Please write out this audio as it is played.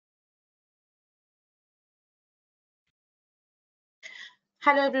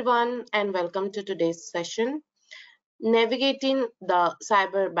Hello everyone and welcome to today's session, Navigating the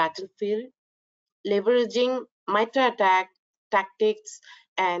Cyber Battlefield, Leveraging MITRE Attack Tactics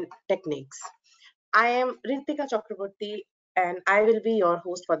and Techniques. I am Ritika Chakraborty and I will be your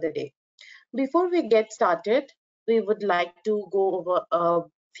host for the day. Before we get started, we would like to go over a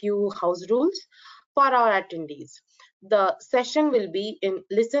few house rules for our attendees. The session will be in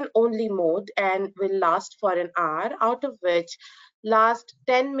listen only mode and will last for an hour, out of which last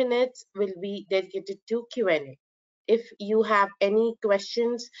 10 minutes will be dedicated to Q&A. If you have any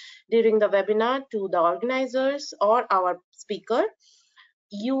questions during the webinar to the organizers or our speaker,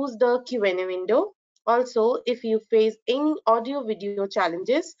 use the Q&A window. Also, if you face any audio video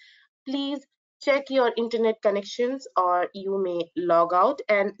challenges, please check your internet connections or you may log out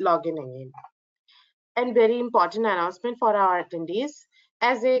and log in again. And very important announcement for our attendees,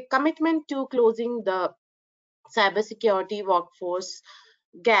 as a commitment to closing the cybersecurity workforce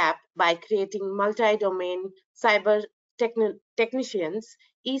gap by creating multi-domain cyber technicians,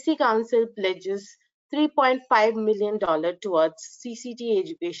 EC Council pledges $3.5 million towards CCT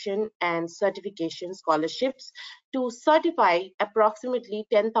education and certification scholarships to certify approximately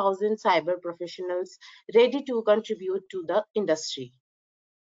 10,000 cyber professionals ready to contribute to the industry.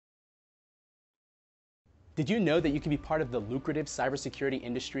 Did you know that you can be part of the lucrative cybersecurity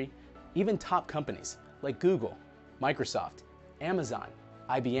industry? Even top companies like Google, Microsoft, Amazon,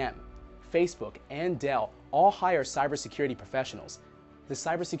 IBM, Facebook, and Dell all hire cybersecurity professionals. The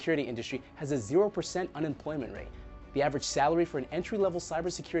cybersecurity industry has a 0% unemployment rate. The average salary for an entry-level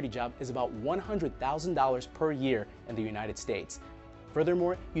cybersecurity job is about $100,000 per year in the United States.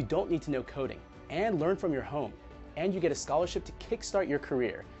 Furthermore, you don't need to know coding and learn from your home, and you get a scholarship to kickstart your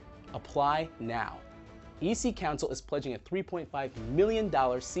career. Apply now. EC Council is pledging a $3.5 million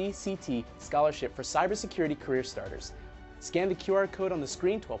CCT scholarship for cybersecurity career starters. Scan the QR code on the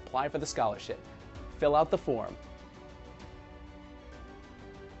screen to apply for the scholarship. Fill out the form.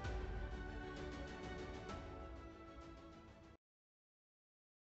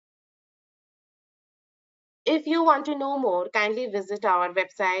 If you want to know more, kindly visit our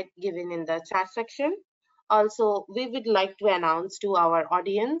website given in the chat section. Also, we would like to announce to our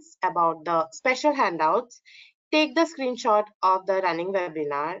audience about the special handouts. Take the screenshot of the running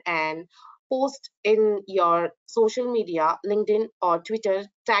webinar and post in your social media, LinkedIn or Twitter,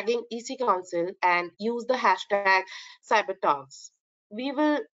 tagging EC Council and use the hashtag CyberTalks. We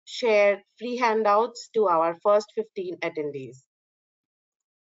will share free handouts to our first 15 attendees.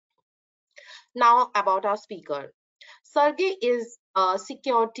 Now about our speaker. Sergey is a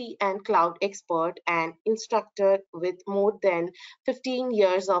security and cloud expert and instructor with more than 15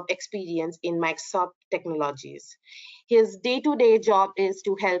 years of experience in Microsoft technologies. His day-to-day job is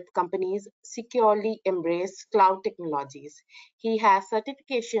to help companies securely embrace cloud technologies. He has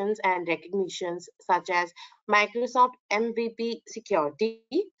certifications and recognitions such as Microsoft MVP Security,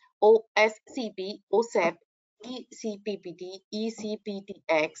 OSCP, OSEP, ECPPT,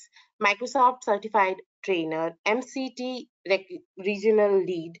 ECPTX, Microsoft Certified Trainer, MCT Regional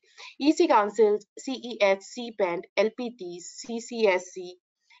Lead, EC Councils, CEH, CPENT, LPTs, CCSC,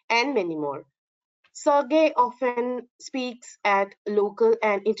 and many more. Sergey often speaks at local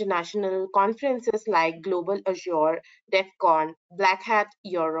and international conferences like Global Azure, DEF CON, Black Hat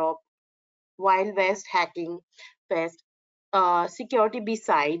Europe, Wild West Hacking Fest, Security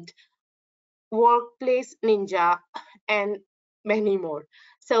Beside, Workplace Ninja, and many more.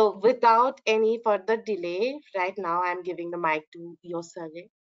 So without any further delay, right now I'm giving the mic to your Sergey.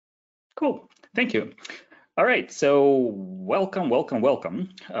 Cool, thank you. All right, so welcome.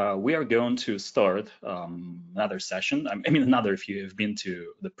 We are going to start another session. I mean, another if you have been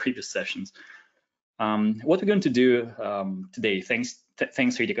to the previous sessions. What we're going to do today, thanks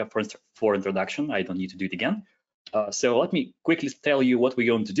Ritika for introduction. I don't need to do it again. So let me quickly tell you what we're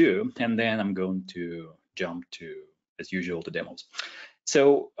going to do, and then I'm going to jump to, as usual, the demos.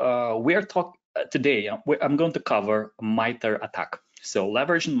 So we are today, I'm going to cover MITRE ATT&CK. So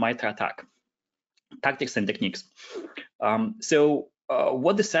leveraging MITRE ATT&CK Tactics and Techniques.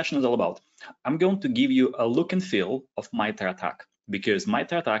 What this session is all about, I'm going to give you a look and feel of MITRE ATT&CK, because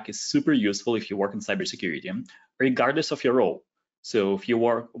MITRE ATT&CK is super useful if you work in cybersecurity, regardless of your role. So if you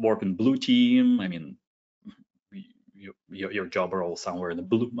work in blue team, I mean, your job role somewhere in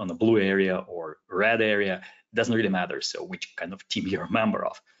the blue area or red area, doesn't really matter. So which kind of team you're a member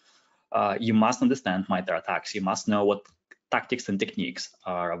of, you must understand MITRE ATT&CKs. You must know what tactics and techniques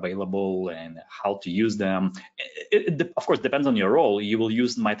are available and how to use them. It of course depends on your role. You will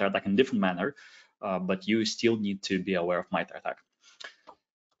use MITRE ATT&CK in a different manner, but you still need to be aware of MITRE ATT&CK.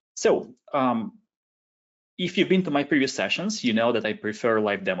 So if you've been to my previous sessions, you know that I prefer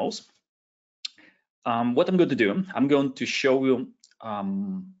live demos. What I'm going to do, I'm going to show you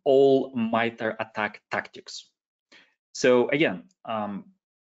all MITRE ATT&CK tactics. So again,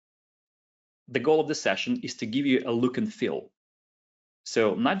 the goal of this session is to give you a look and feel.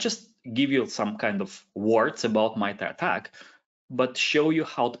 So not just give you some kind of words about MITRE ATT&CK, but show you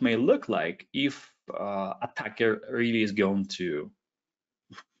how it may look like if attacker really is going to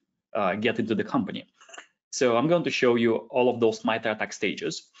get into the company. So I'm going to show you all of those MITRE ATT&CK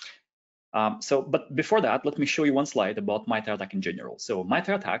stages. But before that, let me show you one slide about MITRE ATT&CK in general. So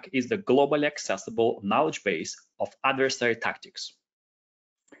MITRE ATT&CK is the globally accessible knowledge base of adversary tactics.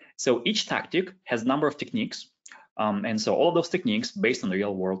 So each tactic has a number of techniques, and so all of those techniques based on the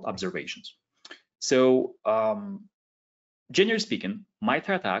real world observations. So generally speaking,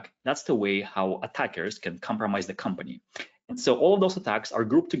 MITRE ATT&CK, that's the way how attackers can compromise the company. And so all of those attacks are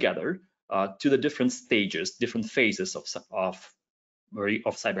grouped together to the different stages, different phases of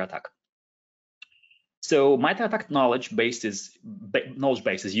cyber attack. So MITRE ATT&CK knowledge base is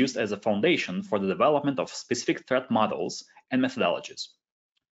used as a foundation for the development of specific threat models and methodologies.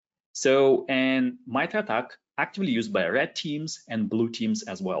 So, and MITRE ATT&CK actively used by red teams and blue teams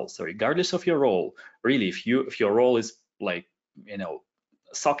as well. So regardless of your role, really, if your role is like,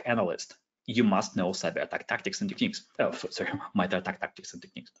 SOC analyst, you must know cyber attack tactics and techniques. Oh, sorry, MITRE ATT&CK tactics and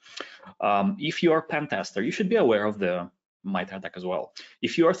techniques. If you are a pen tester, you should be aware of the MITRE ATT&CK as well.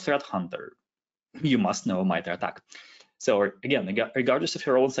 If you are a threat hunter, you must know MITRE ATT&CK. So again, regardless of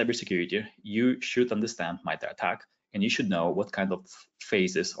your role in cybersecurity, you should understand MITRE ATT&CK, and you should know what kind of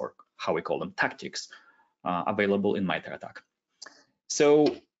phases, or how we call them, tactics, available in MITRE ATT&CK. So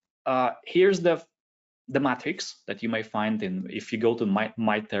here's the matrix that you may find if you go to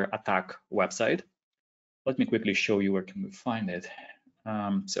MITRE ATT&CK website. Let me quickly show you where can we find it.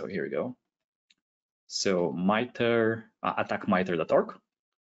 So here we go. So MITRE attackmitre.org.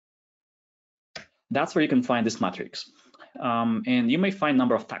 That's where you can find this matrix. And you may find a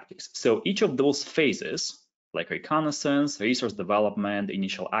number of tactics. So each of those phases, like reconnaissance, resource development,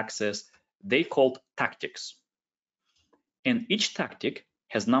 initial access, they called tactics. And each tactic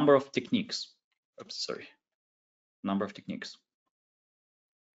has number of techniques. Number of techniques.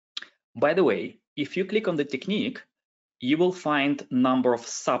 By the way, if you click on the technique, you will find number of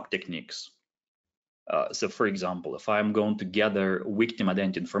sub-techniques. So for example, if I'm going to gather victim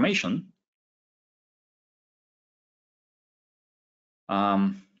identity information,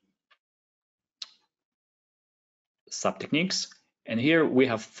 sub-techniques, and here we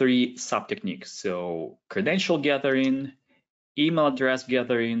have 3 sub-techniques. So credential gathering, email address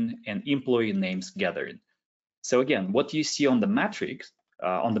gathering, and employee names gathering. So again, what you see on the matrix,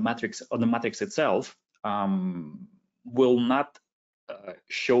 on the matrix itself, will not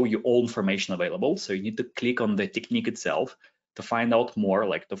show you all information available. So you need to click on the technique itself to find out more,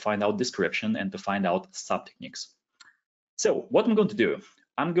 like to find out description and to find out sub-techniques. So what I'm going to do,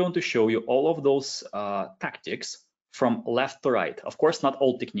 I'm going to show you all of those tactics from left to right. Of course, not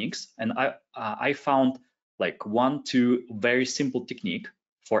all techniques, and I found like 1-2 very simple technique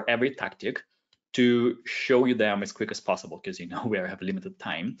for every tactic to show you them as quick as possible, because we have limited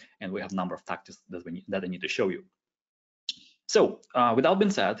time and we have a number of tactics that I need to show you. So without being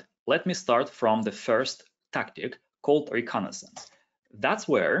said, let me start from the first tactic called reconnaissance. That's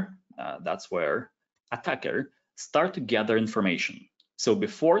where attacker start to gather information. So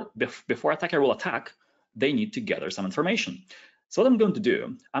before attacker will attack, they need to gather some information. So what I'm going to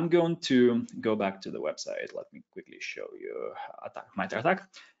do, I'm going to go back to the website. Let me quickly show you MITRE ATT&CK,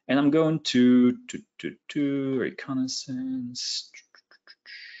 and I'm going to reconnaissance,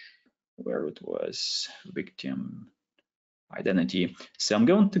 where it was, victim identity. So I'm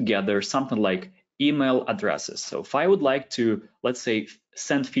going to gather something like email addresses. So if I would like to, let's say,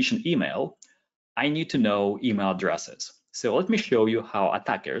 send phishing email, I need to know email addresses. So let me show you how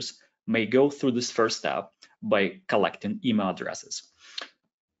attackers may go through this first step by collecting email addresses.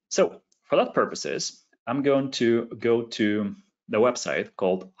 So for that purposes, I'm going to go to the website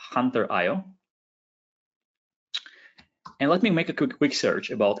called Hunter.io. And let me make a quick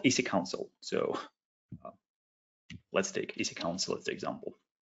search about EC Council. So let's take EC Council as the example.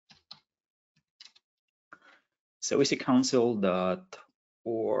 So ecouncil.org.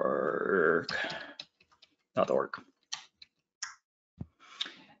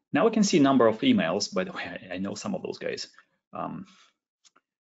 Now we can see a number of emails. By the way, I know some of those guys.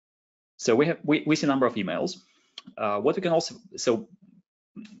 So we see a number of emails. What we can also, so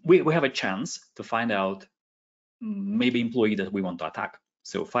we have a chance to find out maybe employee that we want to attack.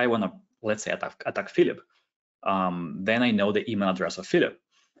 So if I want to, let's say, attack Philip, then I know the email address of Philip.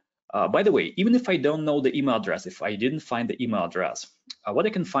 By the way, even if I don't know the email address, if I didn't find the email address, what I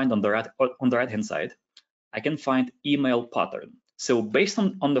can find on the right-hand side, I can find email pattern. So based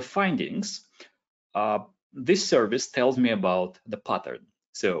on the findings, this service tells me about the pattern.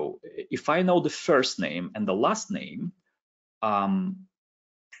 So if I know the first name and the last name,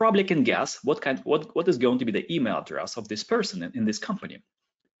 probably can guess what is going to be the email address of this person in this company.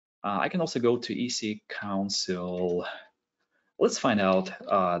 I can also go to EC Council. Let's find out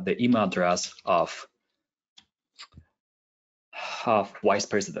the email address of vice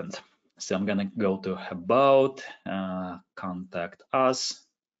president. So I'm gonna go to about, contact us.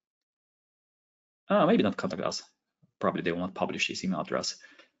 Maybe not contact us. Probably they will not publish his email address.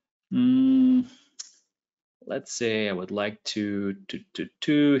 Let's say I would like to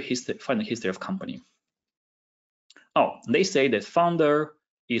find the history of company. Oh, they say that founder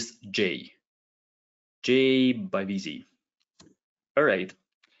is J Bavisi. All right,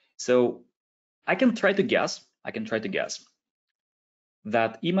 so I can try to guess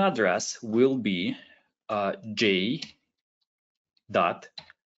that email address will be J dot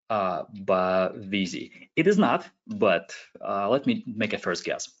Bavisi. It is not, but let me make a first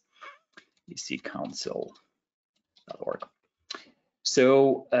guess. ecouncil.org.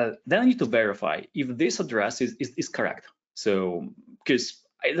 So then I need to verify if this address is correct. So because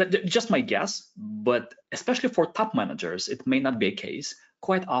just my guess, but especially for top managers, it may not be a case.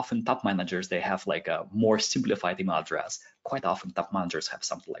 Quite often top managers, they have like a more simplified email address. Quite often top managers have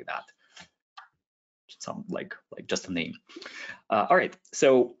something like that. Some like just a name. All right,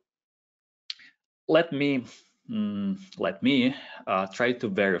 so let me try to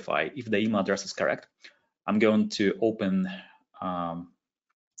verify if the email address is correct. I'm going to open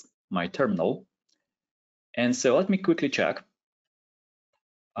my terminal, and so let me quickly check.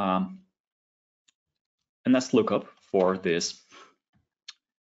 And let's look up for this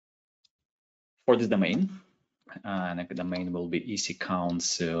domain, and the domain will be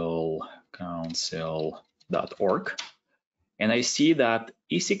ecouncil.org. And I see that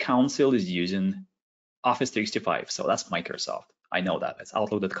EC Council is using Office 365, so that's Microsoft. I know that it's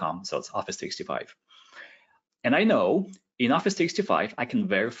Outlook.com, so it's Office 365. And I know in Office 365 I can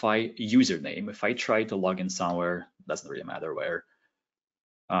verify username. If I try to log in somewhere, doesn't really matter where.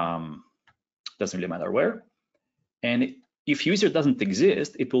 And if user doesn't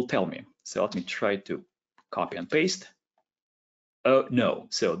exist, it will tell me. So let me try to copy and paste. Oh no,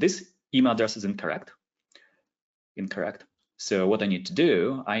 so this email address is incorrect. So what I need to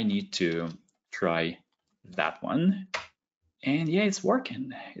do, I need to try that one. And yeah, it's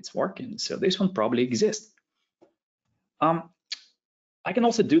working. So this one probably exists. I can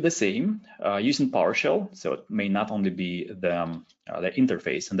also do the same using PowerShell. So it may not only be the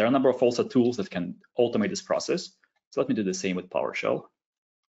interface, and there are a number of also tools that can automate this process. So let me do the same with PowerShell.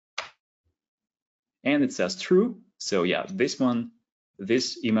 And it says true. So yeah, this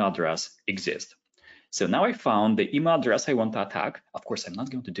email address exists. So now I found the email address I want to attack. Of course, I'm not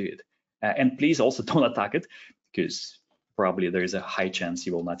going to do it. And please also don't attack it, because probably there is a high chance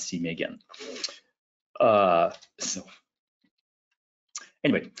you will not see me again. So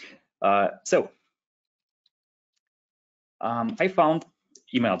anyway, I found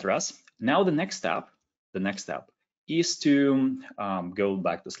email address. Now the next step is to go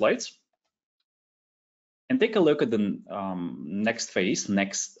back to slides and take a look at the next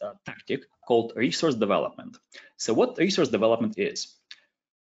tactic called resource development. So what resource development is?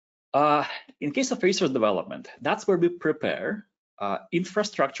 In case of resource development, that's where we prepare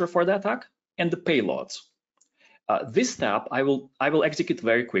infrastructure for the attack and the payloads. This step I will execute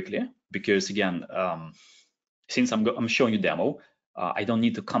very quickly, because again, since I'm showing you demo, I don't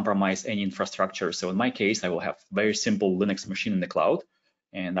need to compromise any infrastructure. So in my case, I will have very simple Linux machine in the cloud,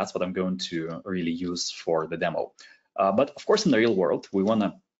 and that's what I'm going to really use for the demo. But of course, in the real world, we want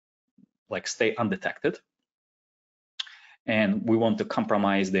to like stay undetected, and we want to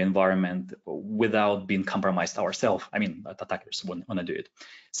compromise the environment without being compromised ourselves. I mean, attackers want to do it.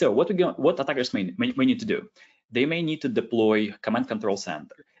 So what attackers may need to do? They may need to deploy command control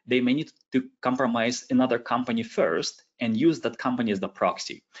center. They may need to compromise another company first and use that company as the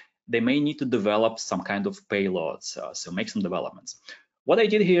proxy. They may need to develop some kind of payloads, so make some developments. What I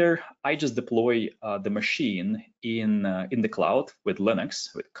did here, I just deploy the machine in the cloud with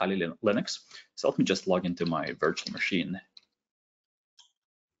Linux, with Kali Linux. So let me just log into my virtual machine.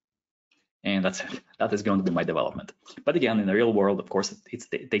 And that's it. That is going to be my development. But again, in the real world, of course,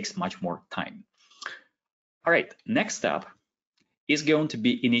 it takes much more time. All right, next step is going to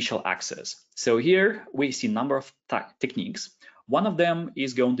be initial access. So here we see a number of techniques. One of them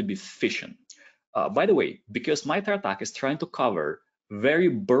is going to be phishing. By the way, because MITRE ATT&CK is trying to cover very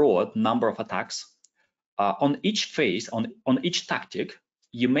broad number of attacks. On each phase, on each tactic,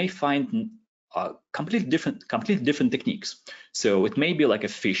 you may find completely different techniques. So it may be like a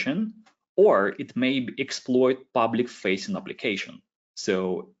phishing, or it may exploit public-facing application.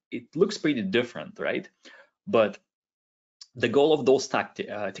 So it looks pretty different, right? But the goal of those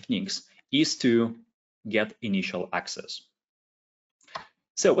techniques is to get initial access.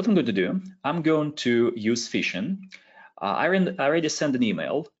 So what I'm going to do, I'm going to use phishing. I already sent an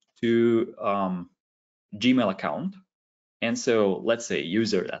email to Gmail account. And so let's say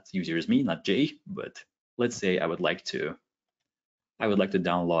user, that user is me, not Jay, but let's say I would like to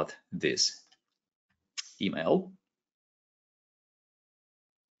download this email.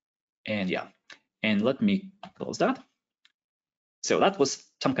 And yeah, and let me close that. So that was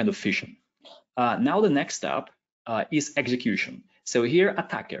some kind of phishing. Now the next step is execution. So here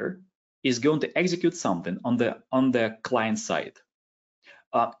attacker is going to execute something on the client side.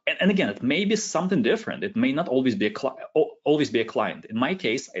 And again, it may be something different. It may not always be a client. In my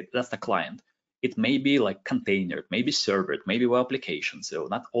case, that's the client. It may be like container, it may be server, it may be web application. So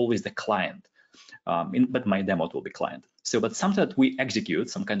not always the client, but my demo will be client. So, but something that we execute,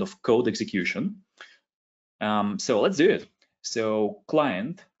 some kind of code execution. So let's do it. So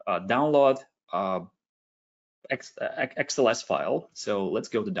client download XLS file. So let's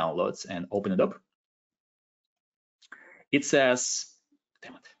go to downloads and open it up. It says,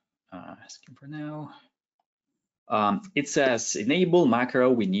 damn it, asking for now. It says enable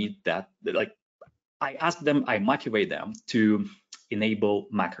macro. We need that. Like I asked them, I motivate them to enable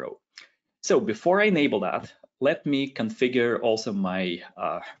macro. So before I enable that, let me configure also my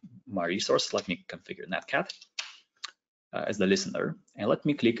my resource. Let me configure Netcat as the listener, and let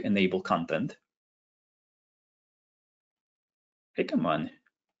me click enable content. Hey, come on,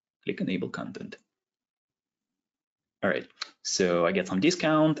 click enable content. All right, so I get some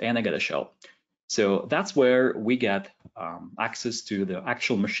discount and I get a shell. So that's where we get access to the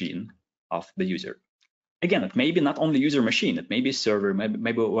actual machine of the user. Again, it may be not only user machine, it may be server,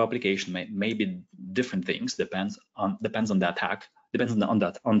 maybe web application, maybe different things, depends on the attack, depends on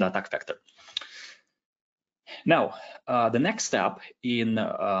the attack vector. Now, the next step in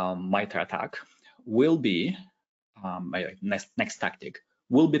MITRE attack will be, my next tactic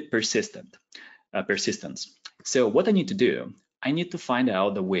will be persistence. So what I need to do, I need to find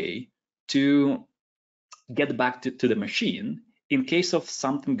out the way to get back to the machine in case of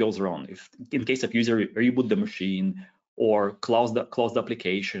something goes wrong. If in case of user reboot the machine or close the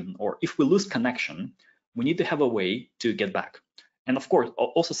application, or if we lose connection, we need to have a way to get back. And of course,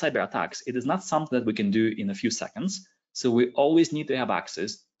 also cyber attacks, it is not something that we can do in a few seconds. So we always need to have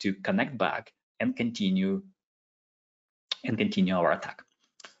access to connect back and continue our attack.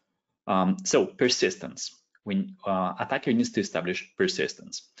 So persistence. When attacker needs to establish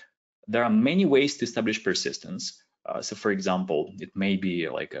persistence. There are many ways to establish persistence. So for example, it may be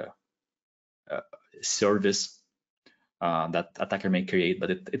like a service that attacker may create, but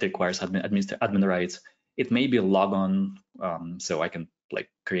it requires admin rights. It may be a logon, so I can like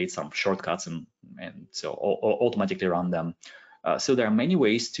create some shortcuts and so automatically run them. So there are many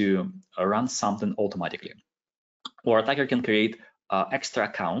ways to run something automatically. Or attacker can create extra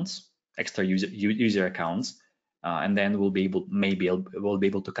accounts, extra user accounts, and then we'll be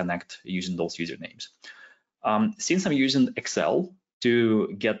able to connect using those usernames. Since I'm using Excel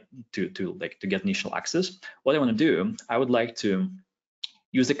to get initial access, what I want to do, I would like to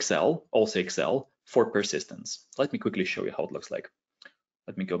use Excel for persistence. Let me quickly show you how it looks like.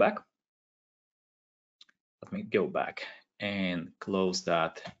 Let me go back. Let me go back and close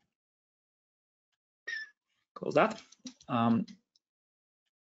that. Close that. And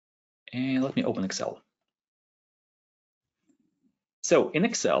let me open Excel. So in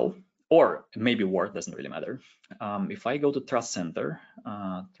Excel, or maybe Word, doesn't really matter. If I go to Trust Center,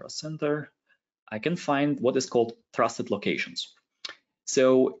 I can find what is called trusted locations.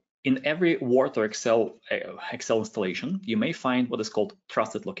 So in every Word or Excel installation, you may find what is called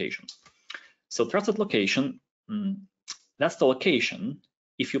trusted locations. So trusted location, that's the location.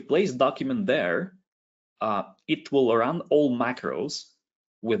 If you place document there, it will run all macros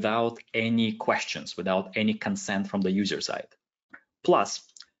without any questions, without any consent from the user side. Plus,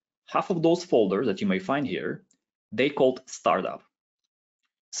 half of those folders that you may find here, they called startup.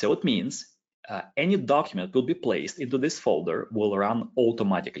 So it means any document will be placed into this folder will run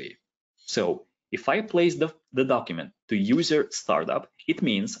automatically. So if I place the document to user startup, it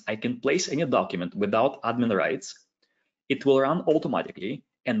means I can place any document without admin rights. It will run automatically,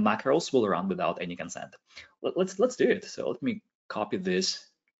 and macros will run without any consent. Let's do it. So let me copy this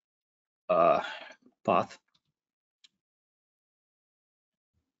path.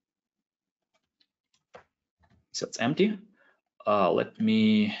 So it's empty. Let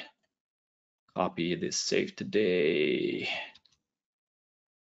me copy this save today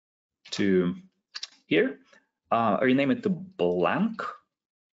to here. Rename it to blank.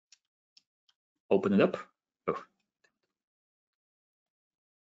 Open it up.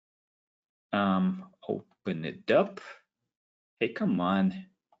 Open it up. Hey, come on.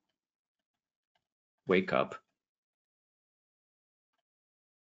 Wake up.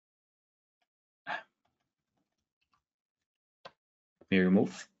 Let me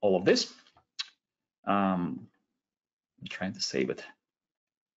remove all of this. I'm trying to save it.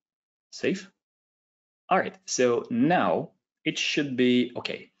 Save. All right, so now it should be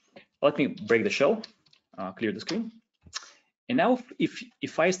okay. Let me break the shell, clear the screen. And now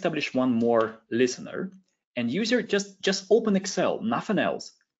if I establish one more listener and user just open Excel, nothing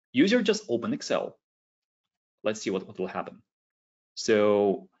else. User just open Excel. Let's see what will happen.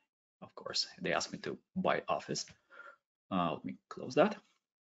 So of course they asked me to buy Office. Let me close that.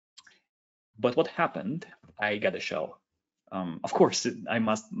 But what happened? I got a shell. Of course, I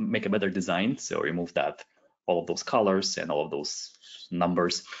must make a better design, so remove that, all of those colors and all of those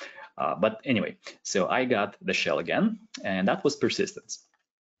numbers. But anyway, so I got the shell again, and that was persistence.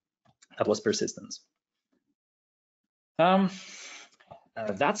 That was persistence.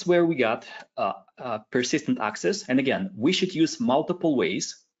 That's where we got persistent access. And again, we should use multiple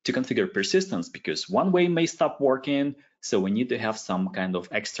ways to configure persistence because one way may stop working, so we need to have some kind of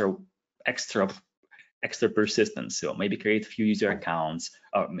extra persistence. So maybe create a few user accounts,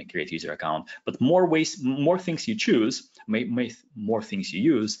 or create user account. But more ways, more things you choose, more things you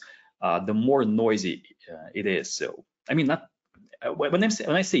use, the more noisy it is. So I mean, not when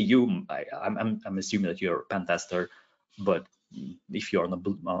I say you, I'm assuming that you're a pen tester, but if you're in the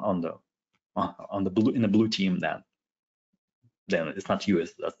blue team, then it's not you,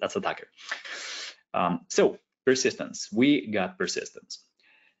 that's attacker. So persistence, we got persistence.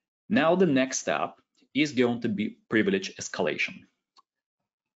 Now the next step is going to be privilege escalation.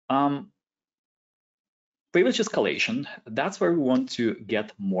 Privilege escalation, that's where we want to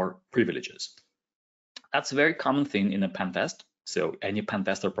get more privileges. That's a very common thing in a pen test. So any pen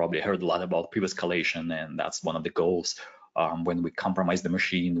tester probably heard a lot about privilege escalation, and that's one of the goals. When we compromise the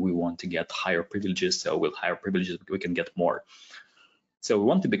machine, we want to get higher privileges. So with higher privileges, we can get more. So we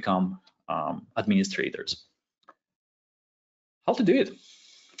want to become administrators. How to do it?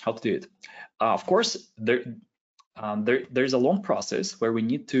 How to do it? Of course, there's a long process where we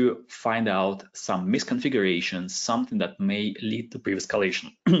need to find out some misconfigurations, something that may lead to privilege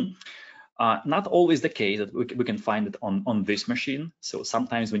escalation. Not always the case that we can find it on this machine. So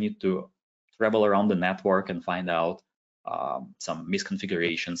sometimes we need to travel around the network and find out some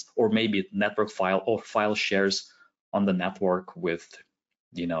misconfigurations, or maybe network file or file shares on the network with,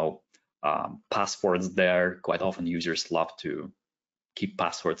 passwords there. Quite often users love to keep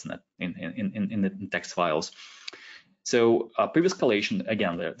passwords in text files. So privilege escalation,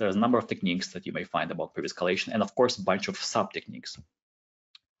 again, there's a number of techniques that you may find about privilege escalation, and of course a bunch of sub techniques.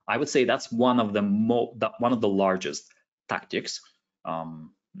 I would say that's one of the largest tactics.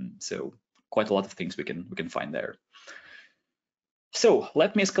 So quite a lot of things we can find there. So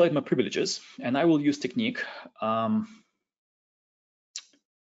let me escalate my privileges, and I will use technique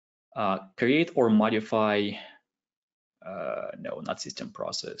create or modify. No, not system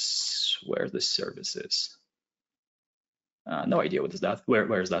process. Where's the services? No idea what is that.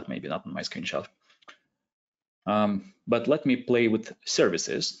 Where is that? Maybe not on my screenshot. But let me play with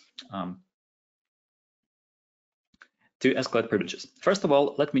services to escalate privileges. First of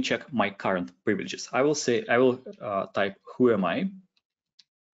all, let me check my current privileges. I will type who am I.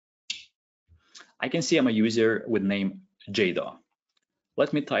 I can see I'm a user with name JDAW.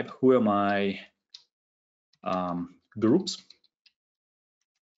 Let me type who am I groups.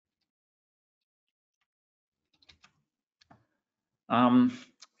 And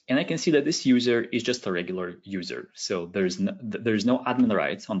I can see that this user is just a regular user. So there's no admin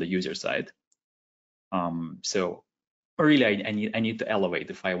rights on the user side. So really, I need to elevate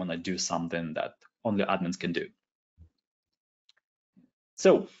if I want to do something that only admins can do.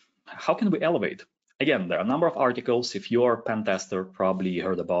 So how can we elevate? Again, there are a number of articles. If you're a pen tester, probably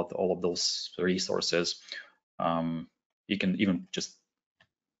heard about all of those resources. You can even just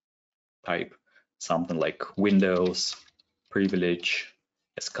type something like Windows privilege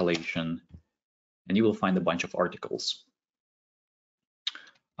escalation, and you will find a bunch of articles.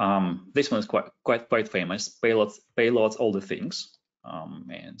 This one is quite famous. Payloads, all the things,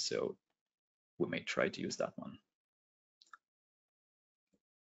 and so we may try to use that one.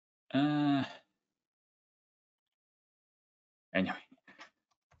 Anyway,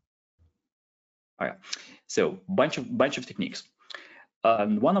 All right, so bunch of techniques.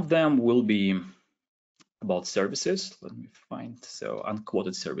 One of them will be about services. Let me find, so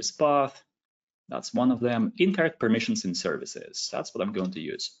unquoted service path. That's one of them. Incorrect permissions in services. That's what I'm going to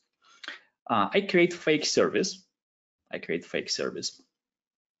use. I create fake service.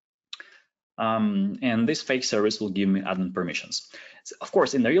 And this fake service will give me admin permissions. So of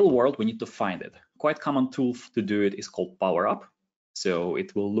course, in the real world, we need to find it. Quite common tool to do it is called power up. So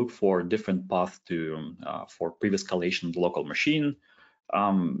it will look for different path to for previous escalation of the local machine.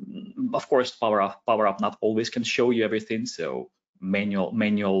 Of course, power up not always can show you everything. So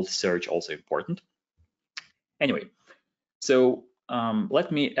manual search also important. Anyway, so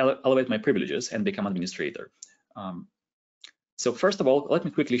let me elevate my privileges and become administrator. So first of all, let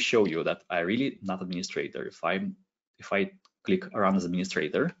me quickly show you that I really not administrator. If I click run as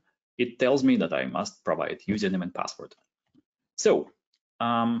administrator, it tells me that I must provide username and password. So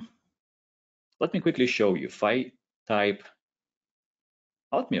let me quickly show you. If I type,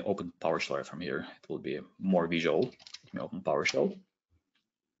 let me open PowerShell from here. It will be more visual. Let me open PowerShell.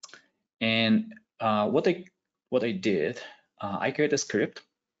 And what I did, I create a script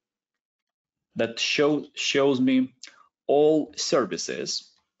that shows me all services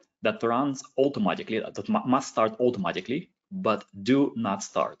that runs automatically, that must start automatically, but do not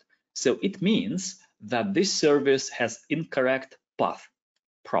start. So it means that this service has incorrect path,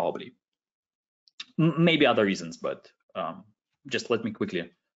 probably. Maybe other reasons, but just let me quickly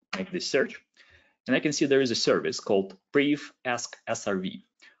make this search. And I can see there is a service called Ask SRV.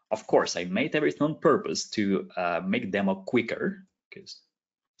 Of course, I made everything on purpose to make demo quicker, because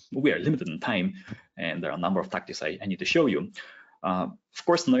we are limited in time and there are a number of tactics I need to show you. Of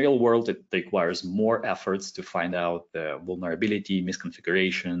course, in the real world, it requires more efforts to find out the vulnerability,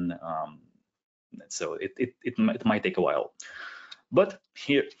 misconfiguration. So it might take a while. But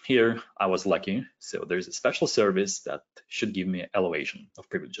here I was lucky. So there's a special service that should give me elevation of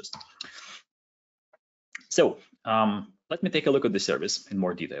privileges. So let me take a look at the service in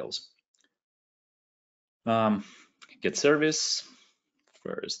more details. Get service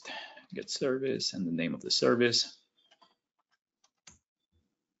first. Get service and the name of the service.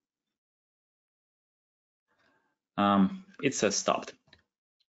 It says stopped.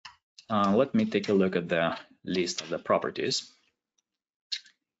 Let me take a look at the list of the properties.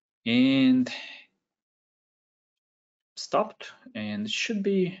 And stopped, and it should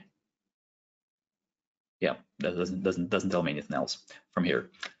be, yeah, that doesn't tell me anything else from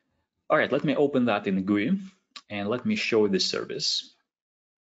here. All right, let me open that in GUI and let me show this service.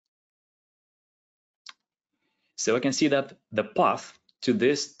 So I can see that the path to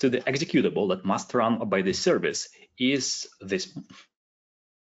the executable that must run by this service is this.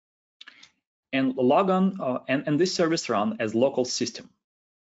 And logon and this service run as local system.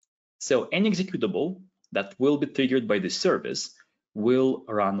 So any executable that will be triggered by this service will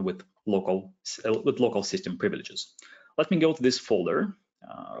run with local system privileges. Let me go to this folder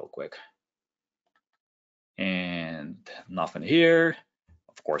real quick. And nothing here,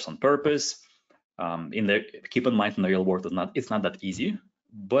 of course, on purpose. Keep in mind, in the real world, it's not that easy,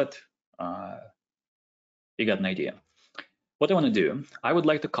 but you got an idea. What I want to do, I would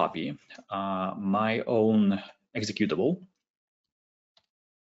like to copy my own executable.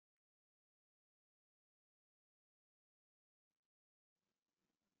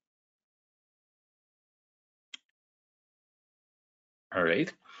 All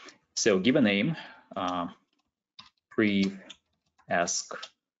right, so give a name, pre-ask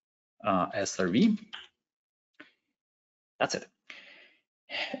SRV. That's it.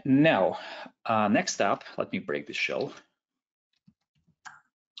 Now, next step, let me break this shell.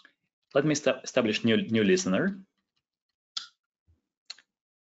 Let me establish new listener.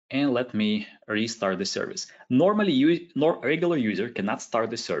 And let me restart the service. Normally, regular user cannot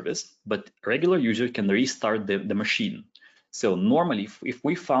start the service, but regular user can restart the machine. So normally, if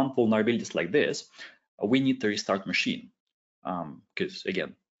we found vulnerabilities like this, we need to restart machine, because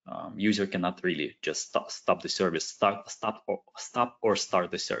again, user cannot really just stop the service, stop or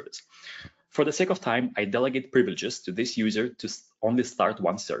start the service. For the sake of time, I delegate privileges to this user to only start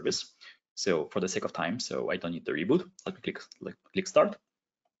one service. So for the sake of time, so I don't need to reboot. Let me click start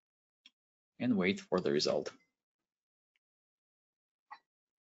and wait for the result.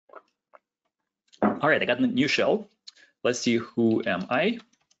 All right, I got a new shell. Let's see, who am I?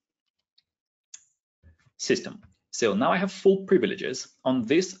 System. So now I have full privileges on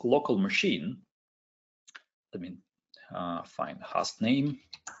this local machine. Let me find host name,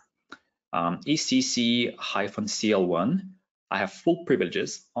 ECC-CL1. I have full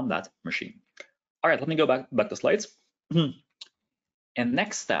privileges on that machine. All right, let me go back to slides. And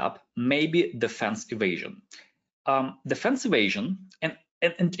next step, maybe defense evasion. Defense evasion, and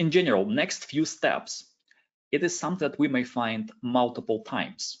in general, next few steps, it is something that we may find multiple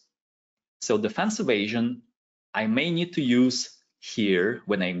times. So defense evasion, I may need to use here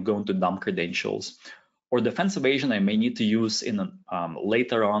when I'm going to dump credentials, or defense evasion I may need to use in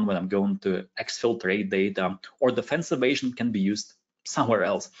later on when I'm going to exfiltrate data, or defense evasion can be used somewhere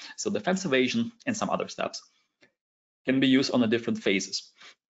else. So defense evasion and some other steps can be used on the different phases.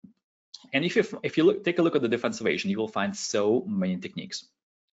 And if you take a look at the defense evasion, you will find so many techniques.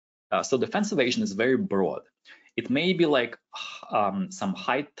 So defense evasion is very broad. It may be like some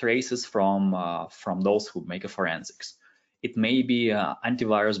hide traces from those who make a forensics. It may be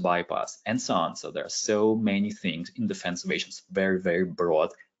antivirus bypass and so on. So there are so many things in defense evasion. It's very, very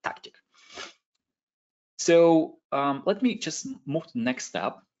broad tactic. So let me just move to the next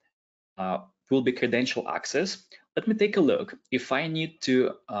step. Will be credential access. Let me take a look. If I need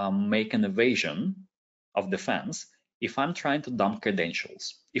to make an evasion of defense, if I'm trying to dump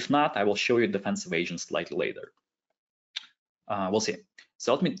credentials. If not, I will show you defense evasion slightly later. We'll see.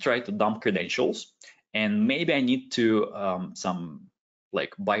 So let me try to dump credentials, and maybe I need to some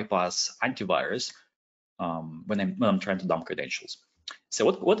like bypass antivirus when I'm trying to dump credentials.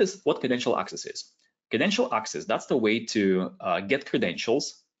 So what credential access is? Credential access, that's the way to get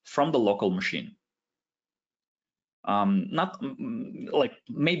credentials from the local machine. Not like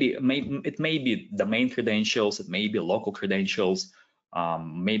maybe it may be domain credentials, it may be local credentials.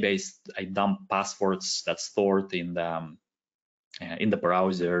 Maybe I dump passwords that's stored in the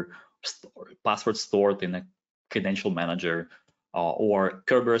browser, passwords stored in a credential manager, or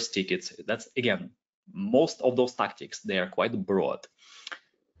Kerberos tickets. That's again, most of those tactics, they are quite broad.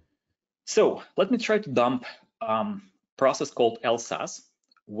 So let me try to dump process called LSAS,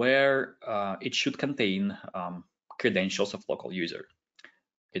 where it should contain credentials of local user,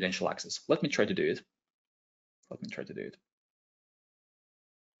 credential access. Let me try to do it.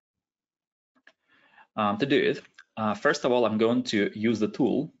 To do it, first of all, I'm going to use the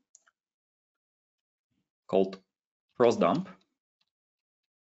tool called prosdump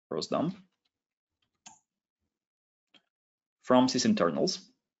from sysinternals.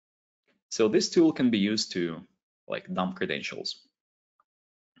 So this tool can be used to like dump credentials.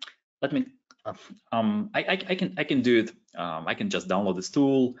 Let me I can do it. I can just download this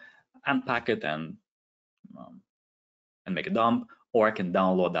tool, unpack it, and make a dump, or I can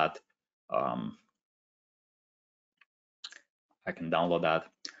download that.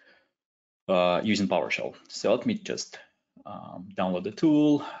 Using PowerShell. So let me just download the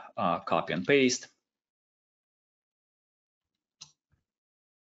tool, copy and paste.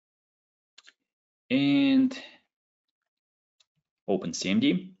 And open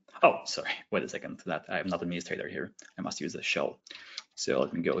CMD. Oh, sorry, wait a second. That I'm not administrator here. I must use the shell. So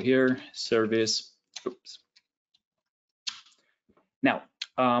let me go here, service. Oops. Now,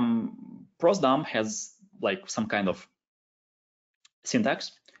 prosdump has like some kind of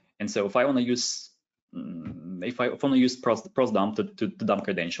syntax, and so if I want to use prosdump to dump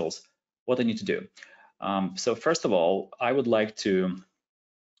credentials, what I need to do. So first of all, I would like to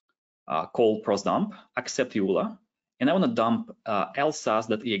call prosdump, accept EULA, and I want to dump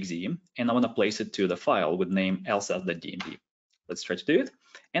lsas.exe, and I want to place it to the file with name lsas.dmd. Let's try to do it.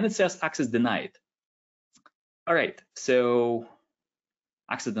 And it says access denied. All right, so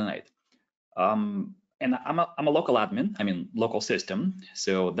access denied. And I'm a local admin, I mean local system,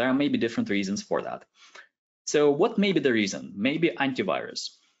 so there may be different reasons for that. So what may be the reason? Maybe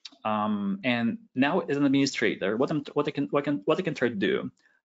antivirus. And now as an administrator, what I can try to do,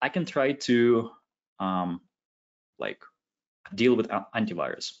 I can try to like deal with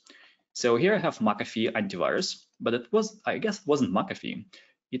antivirus. So here I have McAfee antivirus, but I guess it wasn't McAfee.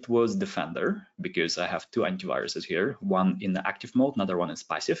 It was Defender, because I have two antiviruses here, one in the active mode, another one is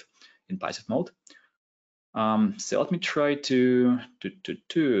passive, in passive mode. So let me try to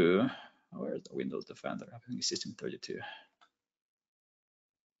where's the Windows Defender? I think System 32.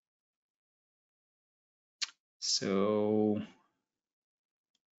 So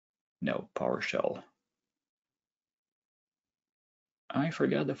no, PowerShell. I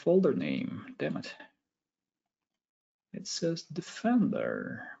forgot the folder name, damn it. It says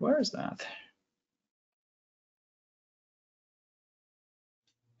Defender, where is that?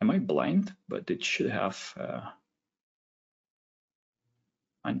 Am I blind? But it should have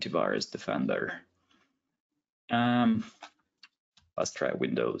antivirus Defender. Let's try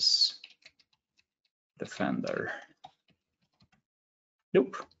Windows Defender.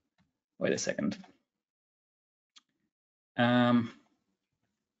 Nope. Wait a second.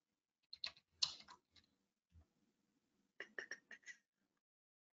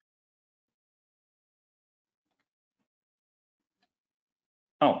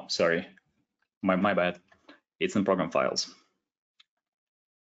 Oh, sorry, my bad. It's in program files.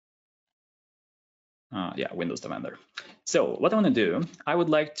 Yeah, Windows Defender. So what I want to do, I would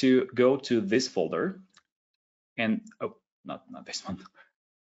like to go to this folder and, oh, not this one.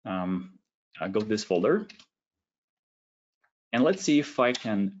 I'll go to this folder and let's see if I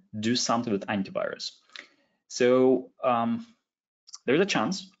can do something with antivirus. So there's a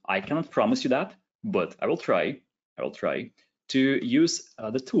chance, I cannot promise you that, but I will try to use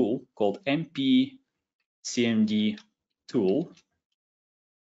the tool called mpcmd tool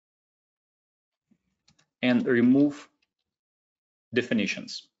and remove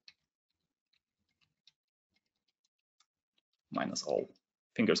definitions. Minus all.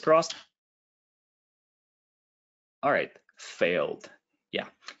 Fingers crossed. All right, failed. Yeah,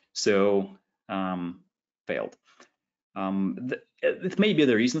 so failed. It may be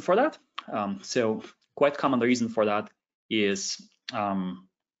the reason for that. So quite common reason for that is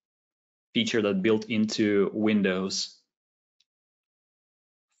feature that built into Windows.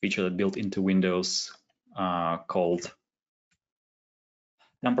 Called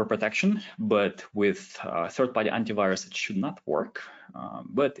tamper protection, but with third-party antivirus it should not work.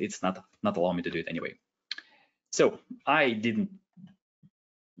 But it's not allowing me to do it anyway. So I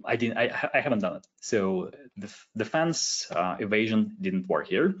haven't done it. So the defense evasion didn't work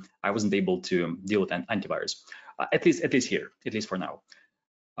here. I wasn't able to deal with an antivirus, at least here, at least for now.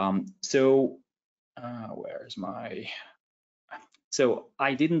 Where's my? So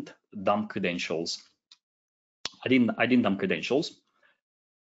I didn't dump credentials. I didn't dump credentials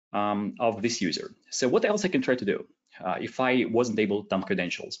of this user. So what else I can try to do if I wasn't able to dump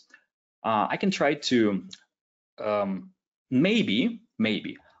credentials? I can try to maybe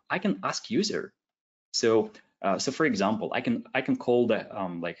I can ask user. So for example, I can call the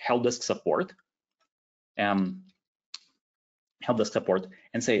like help desk support and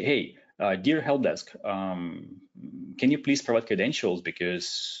say, hey, dear help desk, can you please provide credentials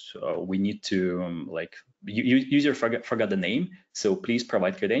because we need to like user forgot the name, so please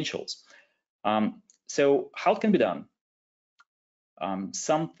provide credentials. So how it can be done?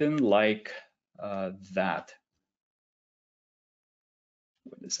 Something like that.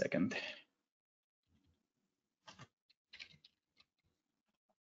 Wait a second.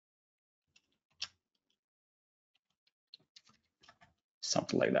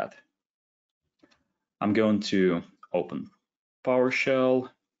 Something like that. I'm going to open PowerShell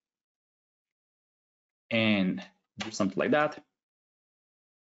and do something like that.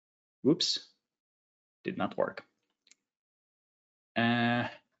 Whoops, did not work.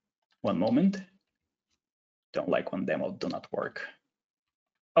 One moment. Don't like when demo do not work.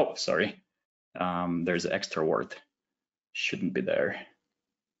 Oh, sorry. There's an extra word. Shouldn't be there.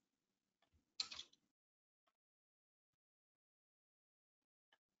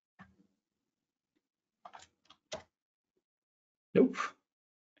 Nope.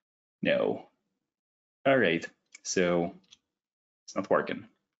 No. All right. So it's not working.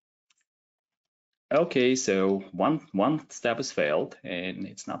 Okay, so one step has failed and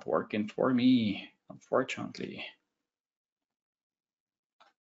it's not working for me, unfortunately.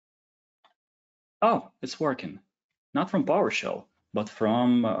 Oh, it's working. Not from PowerShell, but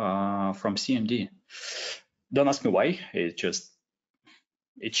from CMD. Don't ask me why. It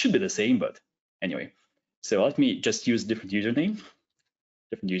should be the same, but anyway. So let me just use different username,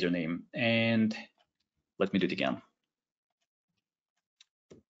 and let me do it again.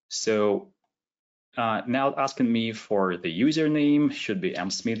 So now asking me for the username, should be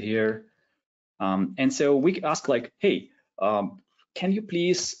msmith here. And so we ask like, hey, can you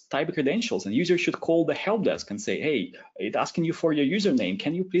please type credentials? And user should call the help desk and say, hey, it's asking you for your username.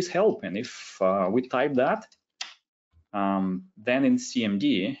 Can you please help? And if we type that, then in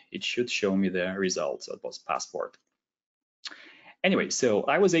CMD, it should show me the results. So it was passport. Anyway, so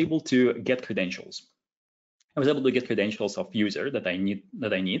I was able to get credentials. I was able to get credentials of user that I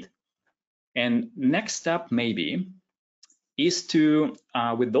need. And next step maybe is to,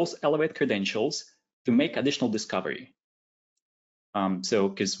 with those elevate credentials, to make additional discovery. So,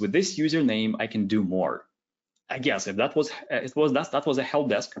 because with this username, I can do more. I guess if that was a help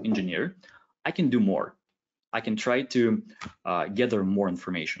desk engineer, I can do more. I can try to gather more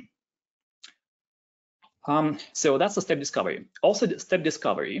information. So that's the step discovery. Also, the step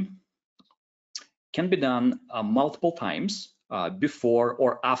discovery can be done multiple times before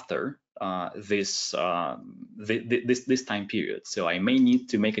or after this time period. So I may need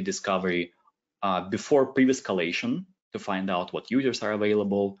to make a discovery before previous escalation to find out what users are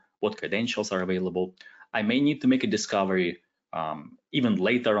available, what credentials are available. I may need to make a discovery even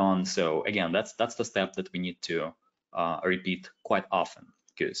later on. So again, that's the step that we need to repeat quite often,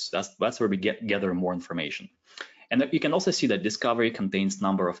 because that's where we gather more information. And you can also see that discovery contains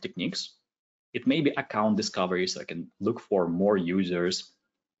number of techniques. It may be account discovery, so I can look for more users.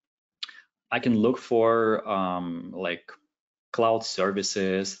 I can look for like cloud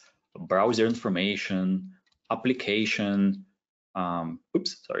services, browser information, application.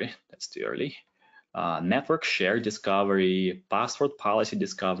 Oops, sorry, that's too early. Network share discovery, password policy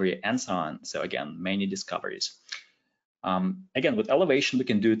discovery, and so on. So again, many discoveries. Again, with elevation, we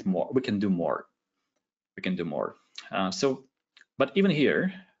can do it more. We can do more. We can do more. But even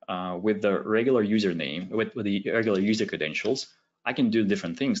here, with the regular username, with the regular user credentials, I can do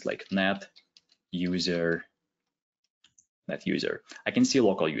different things like net user. I can see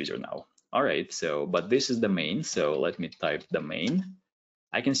local user now. All right, so, but this is the main. So let me type domain.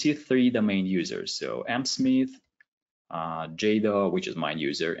 I can see 3 domain users. So msmith, Jada, which is my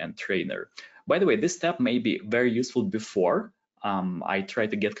user, and trainer. By the way, this step may be very useful before I try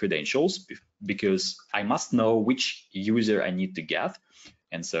to get credentials, because I must know which user I need to get.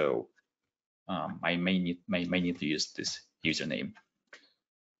 And so I may need to use this username.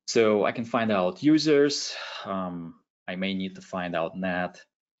 So I can find out users. I may need to find out net,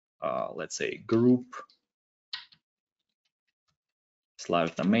 let's say group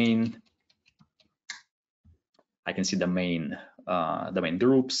 / domain. I can see domain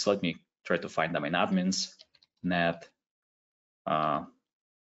groups. Let me try to find domain admins, net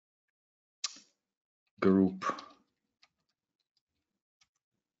group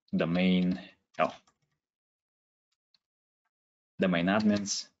domain domain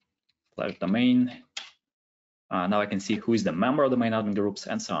admins / domain. Now I can see who is the member of the domain admin groups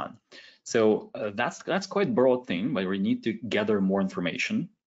and so on. So that's quite broad thing, but we need to gather more information.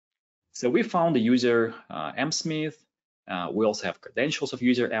 So we found the user msmith. We also have credentials of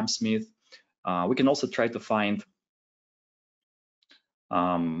user msmith. We can also try to find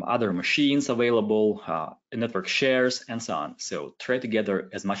other machines available, network shares, and so on. So try to gather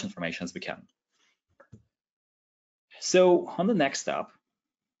as much information as we can. So on the next step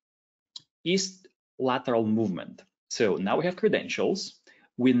is lateral movement. So now we have credentials.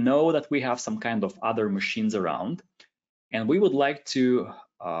 We know that we have some kind of other machines around, and we would like to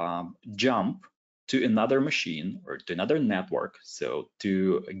jump to another machine or to another network. So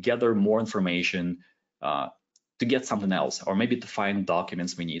to gather more information, to get something else, or maybe to find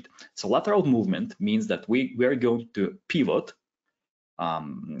documents we need. So lateral movement means that we are going to pivot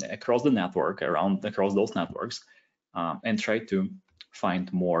across the network, across those networks, and try to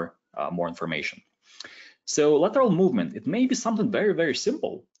find more information. So lateral movement, it may be something very, very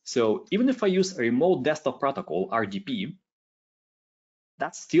simple. So even if I use a remote desktop protocol, RDP,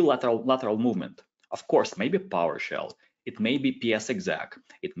 that's still lateral movement. Of course, maybe PowerShell, it may be PSExec,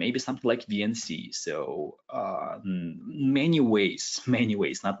 it may be something like VNC. So many ways,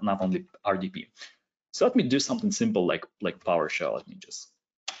 not only RDP. So let me do something simple like PowerShell. Let me just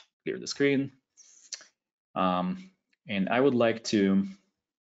clear the screen. And I would like to,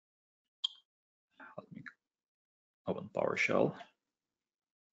 let me open PowerShell.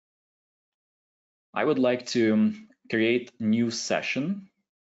 I would like to create new session.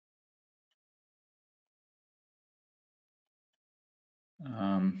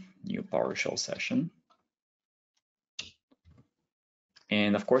 New PowerShell session.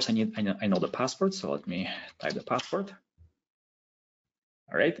 And of course, I know the password, so let me type the password.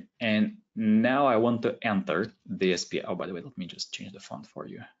 All right, and now I want to enter the SP. Oh, by the way, let me just change the font for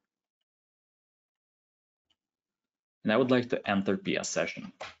you. And I would like to enter PS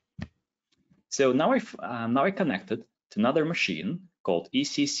session. So now I connected to another machine called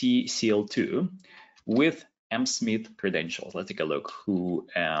ECCCL2 with msmith credentials. Let's take a look. Who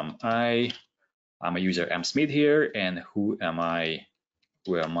am I? I'm a user msmith here, and who am I?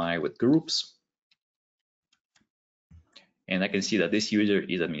 Where am I with groups? And I can see that this user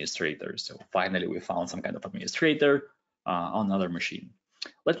is administrator. So finally, we found some kind of administrator on another machine.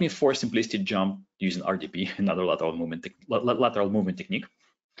 Let me, for simplicity, jump using RDP, another lateral movement technique.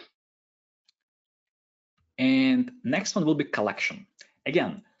 And next one will be collection.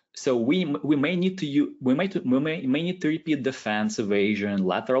 Again, so we may need to repeat defense, evasion,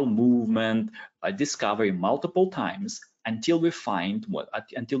 lateral movement, discovery multiple times until we found what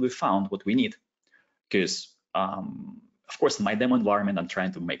we need. Because of course, in my demo environment, I'm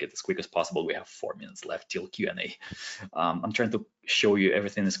trying to make it as quick as possible. We have 4 minutes left till Q&A. I'm trying to show you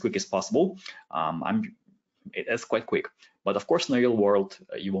everything as quick as possible. It's quite quick, but of course, in the real world,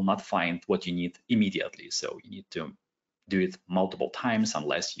 you will not find what you need immediately. So you need to do it multiple times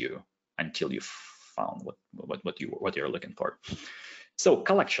until you found what you're looking for. So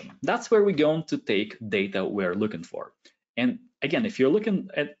collection, that's where we're going to take data we're looking for. And again, if you look at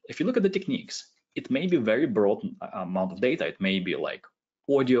the techniques, it may be very broad amount of data. It may be like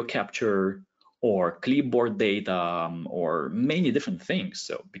audio capture or clipboard data or many different things.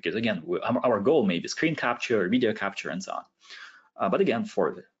 So because again, our goal may be screen capture, video capture, and so on. But again,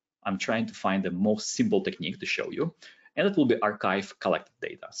 I'm trying to find the most simple technique to show you, and it will be archive collected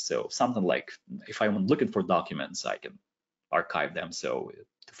data. So something like if I'm looking for documents, I can archive them so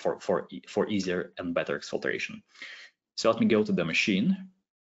for easier and better exfiltration. So let me go to the machine.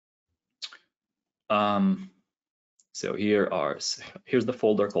 So here's the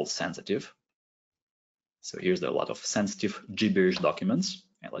folder called sensitive. So here's a lot of sensitive gibberish documents,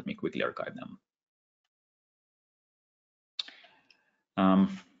 and let me quickly archive them.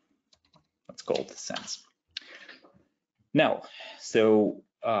 Let's call it sense. Now, so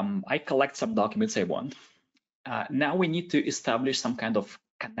I collect some documents I want. Now we need to establish some kind of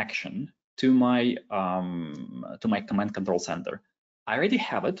connection to my command control center. I already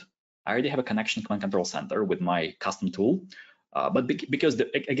have it. I already have a connection to command control center with my custom tool. But because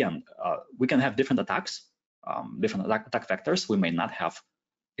again, we can have different attacks, different attack vectors. We may not have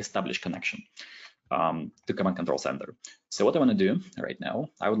established connection to command control center. So what I want to do right now,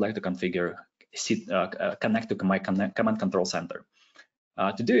 I would like to configure connect to my command control center.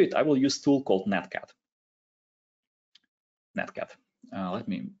 To do it, I will use a tool called netcat. Let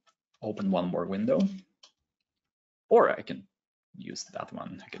me open one more window, or I can use that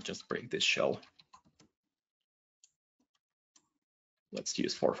one. I can just break this shell. Let's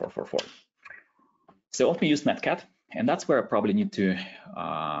use 4444. So let me use netcat, and that's where I probably need to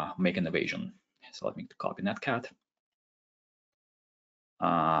make an evasion. So let me copy netcat,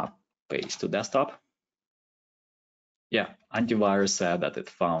 paste to desktop. Yeah, antivirus said that it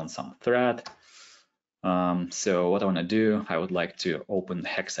found some threat. So what I want to do, I would like to open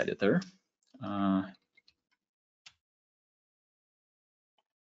hex editor.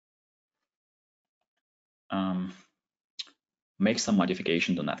 Make some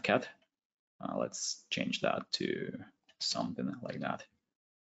modification to netcat. Let's change that to something like that.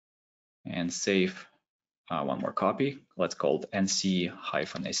 And save one more copy. Let's call it nc-ecc.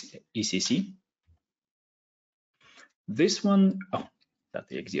 This one, oh,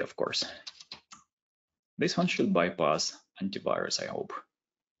 that's .exe, of course. This one should bypass antivirus, I hope.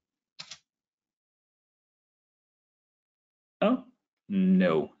 Oh,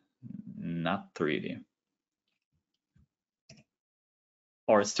 no, not really.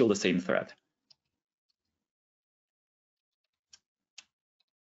 Or it's still the same thread.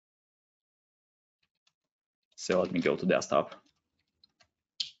 So let me go to desktop.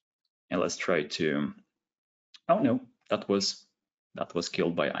 And let's try to, oh no, that was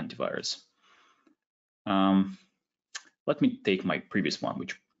killed by antivirus. Let me take my previous one,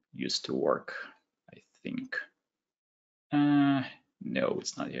 which used to work, I think. No,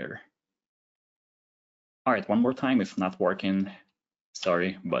 it's not here. All right, one more time. If not working,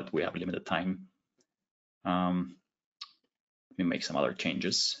 sorry, but we have limited time. Let me make some other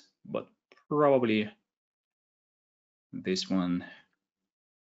changes, but probably this one.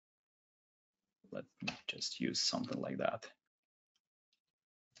 Let me just use something like that.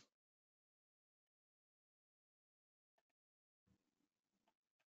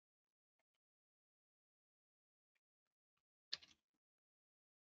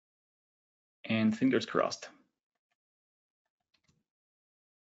 And fingers crossed.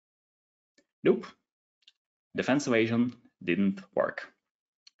 Nope. Defense evasion didn't work.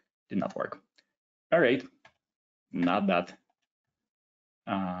 Did not work. All right, not bad.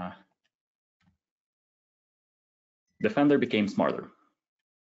 Defender became smarter.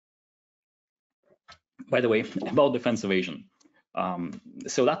 By the way, about defense evasion.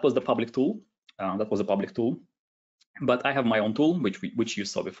 So that was the public tool. That was a public tool. But I have my own tool, which you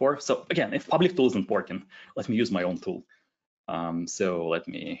saw before. So again, if public tool isn't working, let me use my own tool. So let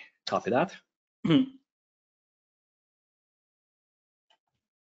me copy that.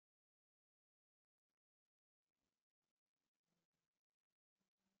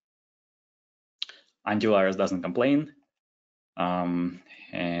 Antivirus doesn't complain. And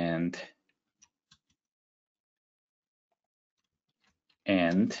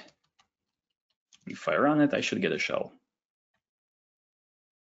if I run it, I should get a shell.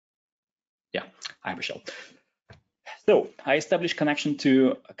 Yeah, I have a shell. So I established connection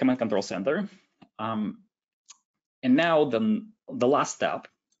to a command control center. And now the last step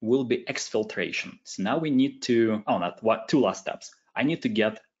will be exfiltration. So now we need to, two last steps. I need to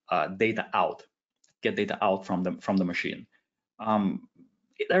get data out from the machine.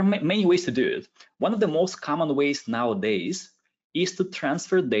 There are many ways to do it. One of the most common ways nowadays is to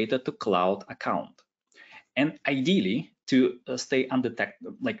transfer data to cloud account. And ideally, to stay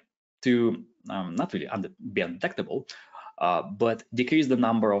undetectable, like to not really be undetectable, but decrease the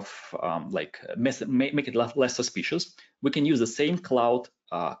number of make it less suspicious, we can use the same cloud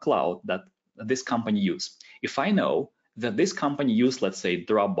that this company use. If I know that this company use, let's say,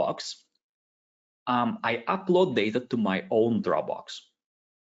 Dropbox, I upload data to my own Dropbox.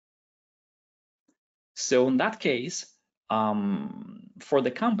 So in that case, for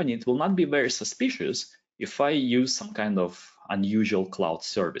the company, it will not be very suspicious if I use some kind of unusual cloud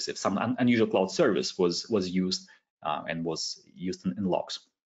service, if some unusual cloud service was used and was used in logs.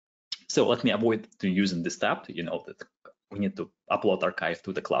 So let me avoid to using this tab. You know that we need to upload archive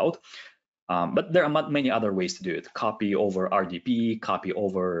to the cloud. But there are many other ways to do it. Copy over RDP, copy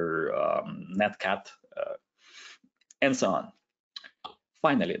over netcat, and so on.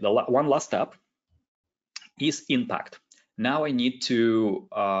 Finally, the one last step is impact. Now I need to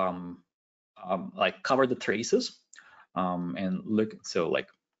like cover the traces and look, so like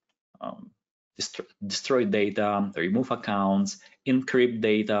destroy data, remove accounts, encrypt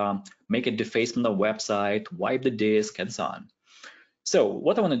data, make a defacement of website, wipe the disk, and so on. So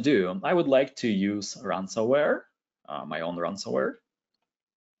what I want to do, I would like to use ransomware, my own ransomware,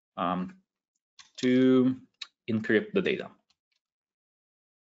 to encrypt the data.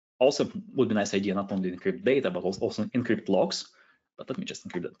 Also, would be a nice idea not only encrypt data, but also encrypt logs. But let me just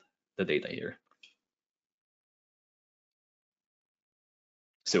encrypt the data here.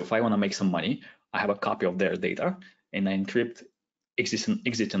 So if I want to make some money, I have a copy of their data and I encrypt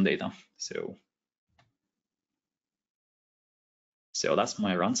existing data. So that's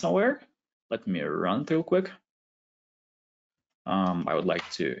my ransomware. Let me run it real quick. I would like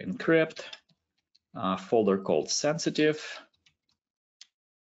to encrypt a folder called sensitive,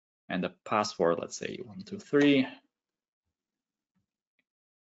 and the password, let's say 123.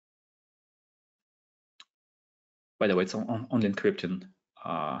 By the way, it's only encrypting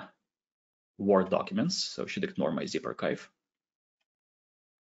Word documents, so should ignore my zip archive.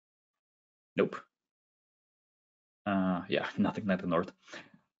 Nope. Yeah, nothing ignored.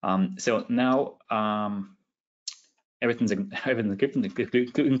 So now everything's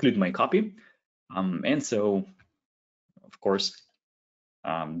encrypted, include my copy, and so of course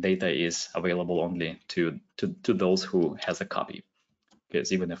data is available only to those who has a copy,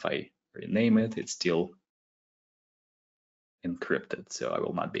 because even if I rename it, it's still encrypted, so I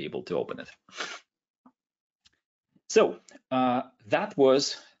will not be able to open it. So that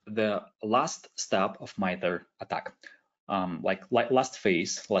was the last step of MITRE attack, like last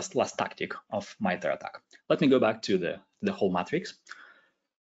phase, last tactic of MITRE attack. Let me go back to the whole matrix.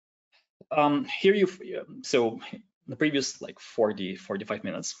 Here so the previous like 45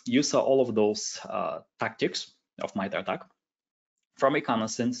 minutes, you saw all of those tactics of MITRE attack, from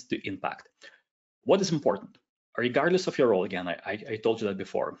reconnaissance to impact. What is important? Regardless of your role, again, I told you that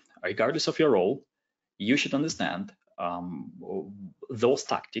before, regardless of your role, you should understand those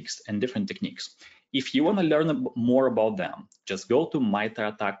tactics and different techniques. If you want to learn more about them, just go to MITRE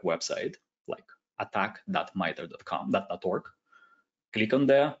attack website, like attack.mitre.org, click on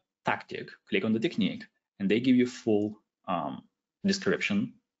the tactic, click on the technique, and they give you full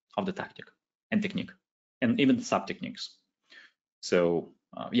description of the tactic and technique, and even the sub-techniques. So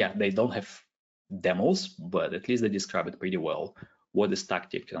yeah, they don't have demos, but at least they describe it pretty well, what this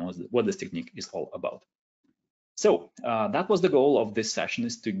tactic and what this technique is all about. So that was the goal of this session,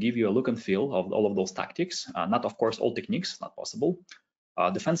 is to give you a look and feel of all of those tactics. Not, of course, all techniques, not possible.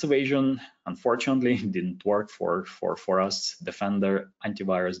 Defense evasion, unfortunately, didn't work for us. Defender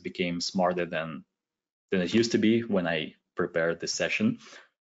antivirus became smarter than it used to be when I prepared this session.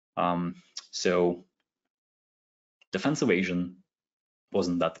 So defense evasion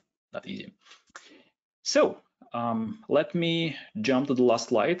wasn't that easy. So let me jump to the last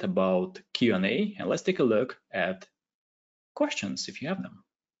slide about Q&A, and let's take a look at questions if you have them.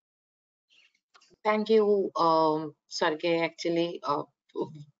 Thank you, Sergey. Actually,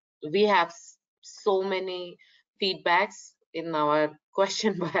 we have so many feedbacks in our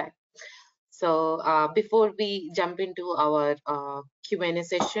question bag. So before we jump into our Q&A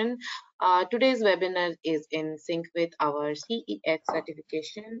session, today's webinar is in sync with our CEH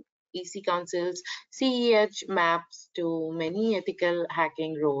certification. EC Council's CEH maps to many ethical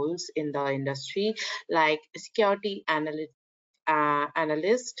hacking roles in the industry, like security analyst,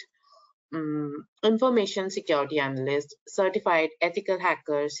 information security analyst, certified ethical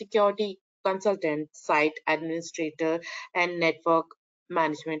hacker, security consultant, site administrator, and network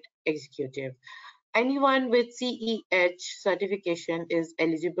management executive. Anyone with CEH certification is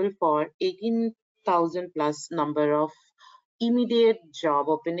eligible for 18,000 plus number of immediate job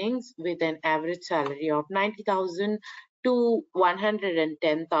openings with an average salary of 90,000 to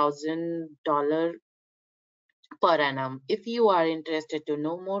 $110,000 per annum. If you are interested to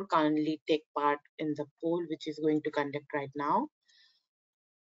know more, kindly take part in the poll which is going to conduct right now.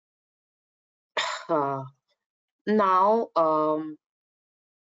 Now,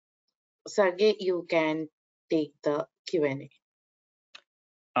 Sergey, you can take the Q&A.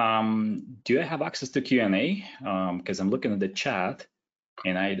 Do I have access to Q&A? Because I'm looking at the chat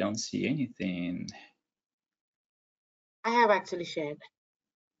and I don't see anything. I have actually shared.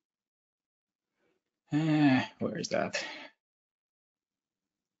 Where is that?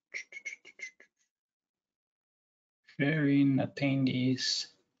 Sharing attendees.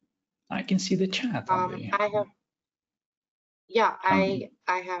 I can see the chat on the. I have. Yeah, I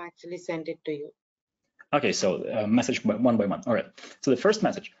have actually sent it to you. Okay, so message one by one. All right. So the first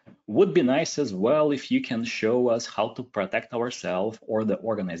message would be nice as well if you can show us how to protect ourselves or the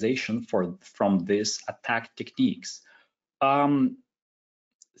organization from these attack techniques. It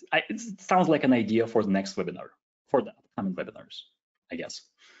sounds like an idea for the next webinar, for the upcoming webinars, I guess.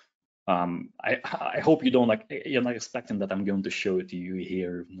 I hope you're not expecting that I'm going to show it to you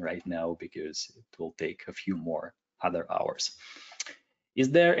here right now, because it will take a few more other hours.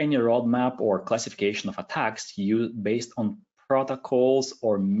 Is there any roadmap or classification of attacks based on protocols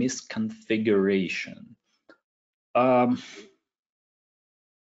or misconfiguration?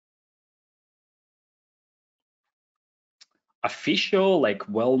 Official, like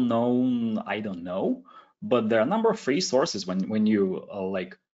well-known, I don't know, but there are a number of resources when you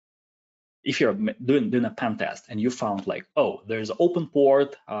if you're doing a pen test and you found like, oh, there's open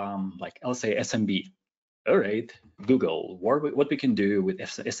port, like let's say SMB. All right, Google, what we can do with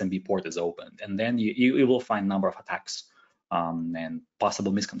SMB port is open, and then you will find a number of attacks and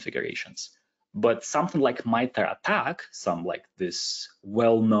possible misconfigurations. But something like MITRE ATT&CK, some like this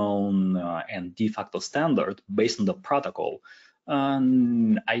well-known and de facto standard based on the protocol,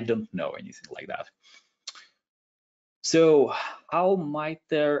 I don't know anything like that. So how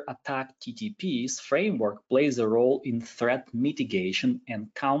MITRE ATT&CK TTPs framework plays a role in threat mitigation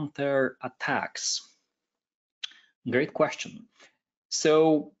and counter attacks? Great question.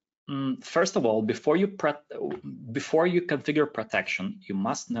 So first of all, before you configure protection, you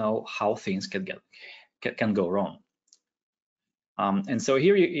must know how things can go wrong. And so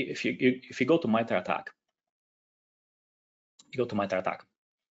here, if you go to MITRE ATT&CK,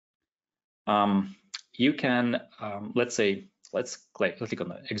 you can let's click on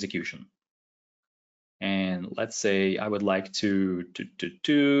the execution, and let's say I would like to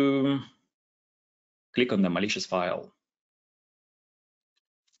click on the malicious file.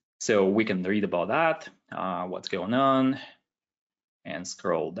 So we can read about that, what's going on, and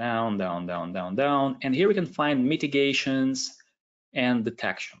scroll down, and here we can find mitigations and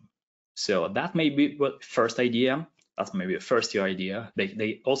detection. So that may be what first idea. That's maybe a first year idea.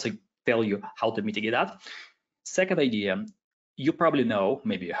 They also tell you how to mitigate that. Second idea, you probably know,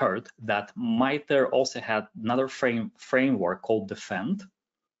 maybe you heard, that MITRE also had another framework called Defend.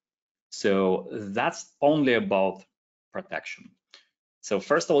 So that's only about protection. So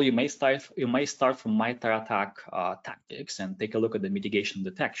first of all, you may start from MITRE ATT&CK Tactics and take a look at the mitigation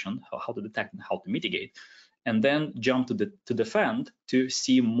detection, how to detect and how to mitigate, and then jump to Defend to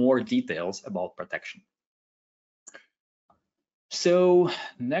see more details about protection. So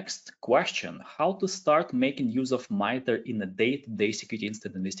next question, how to start making use of MITRE in a day-to-day security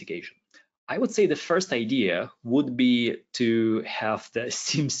incident investigation? I would say the first idea would be to have the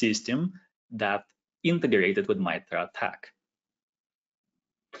SIEM system that integrated with MITRE ATT&CK.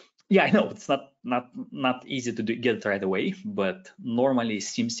 Yeah, I know it's not easy to get it right away, but normally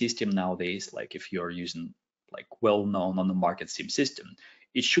SIEM system nowadays, like if you're using like well-known on the market SIEM system,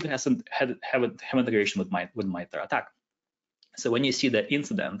 it should have integration with MITRE ATT&CK. So when you see the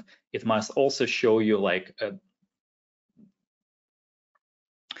incident, it must also show you like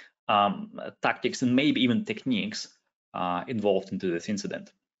tactics and maybe even techniques involved into this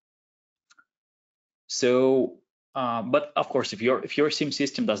incident. So, but of course, if your SIEM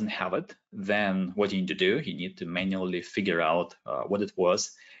system doesn't have it, then what you need to do, you need to manually figure out what it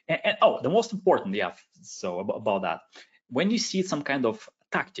was. And oh, the most important, yeah. So about that, when you see some kind of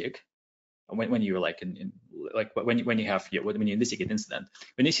tactic, when you're like when you investigate incident,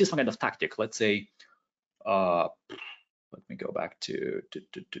 when you see some kind of tactic, let's say, let me go back to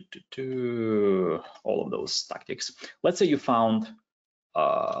all of those tactics. Let's say you found,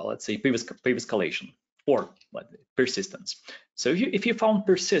 let's say previous escalation or like persistence. So if you found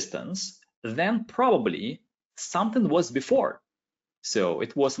persistence, then probably something was before. So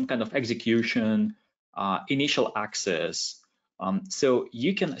it was some kind of execution, initial access. So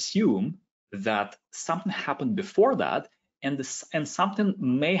you can assume that something happened before that, and something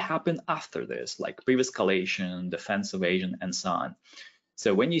may happen after this, like previous escalation, defense evasion, and so on.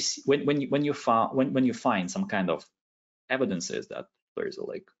 So when you see, when you find some kind of evidences that there's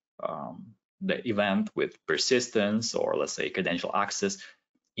the event with persistence, or let's say credential access,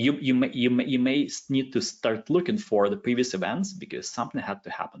 you may need to start looking for the previous events because something had to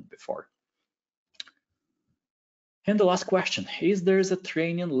happen before. And the last question, is there a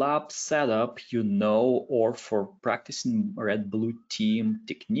training lab setup or for practicing Red Blue team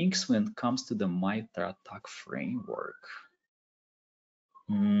techniques when it comes to the MITRE ATT&CK framework?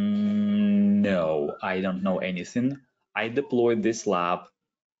 No, I don't know anything. I deployed this lab,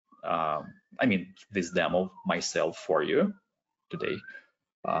 this demo myself for you today.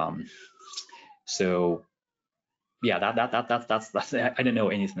 So yeah, that's I don't know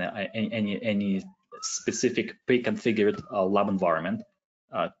anything, any specific pre-configured lab environment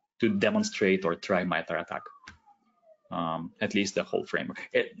to demonstrate or try MITRE ATT&CK. At least the whole framework.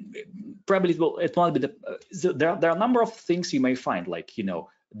 It won't be there are a number of things you may find, like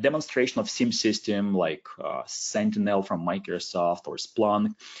demonstration of SIEM system like Sentinel from Microsoft or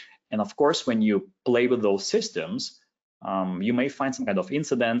Splunk, and of course when you play with those systems, you may find some kind of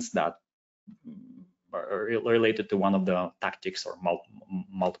incidents that are related to one of the tactics or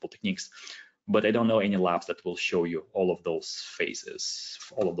multiple techniques. But I don't know any labs that will show you all of those phases,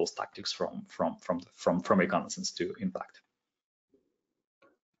 all of those tactics from reconnaissance to impact.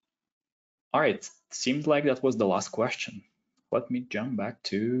 All right, seems like that was the last question. Let me jump back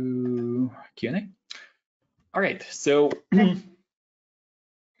to Q&A. All right, so yeah.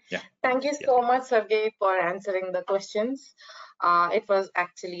 Thank you so much, Sergey, for answering the questions. It was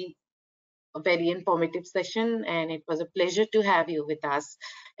actually a very informative session, and it was a pleasure to have you with us.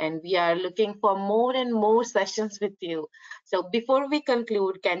 And we are looking for more and more sessions with you. So before we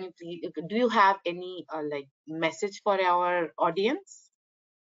conclude, can you please, do you have any message for our audience?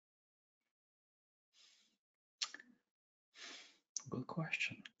 Good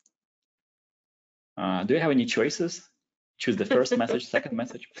question. Do you have any choices? Choose the first message, second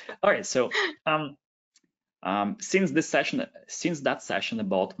message. All right, so since that session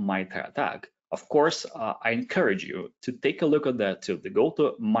about MITRE ATT&CK, of course, I encourage you to take a look at that, to go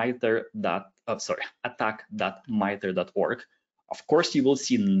to attack.mitre.org. Of course, you will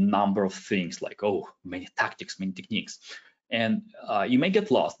see a number of things like, many tactics, many techniques. And you may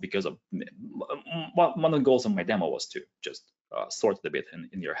get lost because of one of the goals of my demo was to just sort it a bit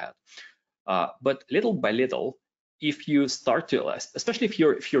in your head. But little by little, if you start to, especially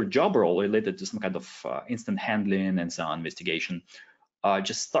if your job role related to some kind of instant handling and so on, investigation,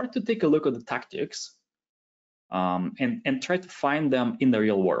 just start to take a look at the tactics and try to find them in the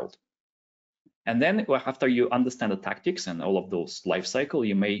real world. And then after you understand the tactics and all of those life cycle,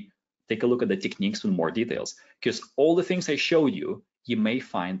 you may take a look at the techniques with more details, because all the things I showed you, you may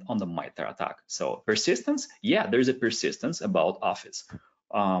find on the MITRE ATT&CK. So persistence, yeah, there's a persistence about Office.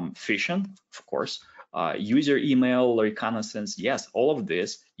 Phishing, of course, user email reconnaissance, yes, all of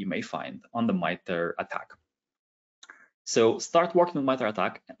this you may find on the MITRE ATT&CK. So start working with MITRE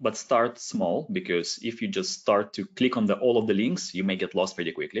ATT&CK, but start small, because if you just start to click on all of the links, you may get lost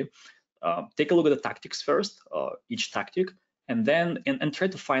pretty quickly. Take a look at the tactics first, each tactic, and then and try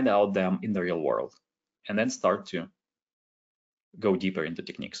to find out them in the real world, and then start to go deeper into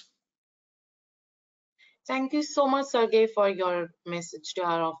techniques. Thank you so much, Sergey, for your message to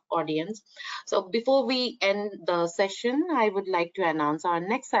our audience. So before we end the session, I would like to announce our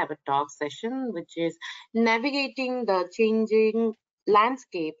next Cyber Talk session, which is navigating the changing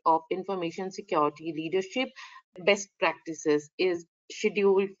landscape of information security leadership best practices, is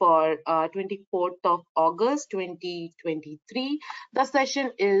scheduled for 24th of August 2023. The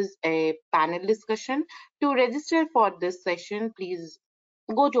session is a panel discussion. To register for this session, please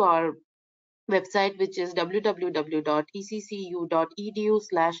go to our website, which is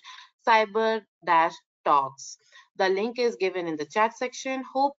www.eccu.edu/cyber-talks. The link is given in the chat section.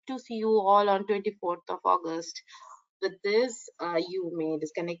 Hope to see you all on 24th of August. With this, you may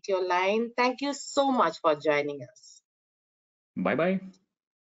disconnect your line. Thank you so much for joining us. Bye-bye.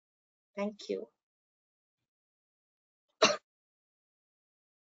 Thank you.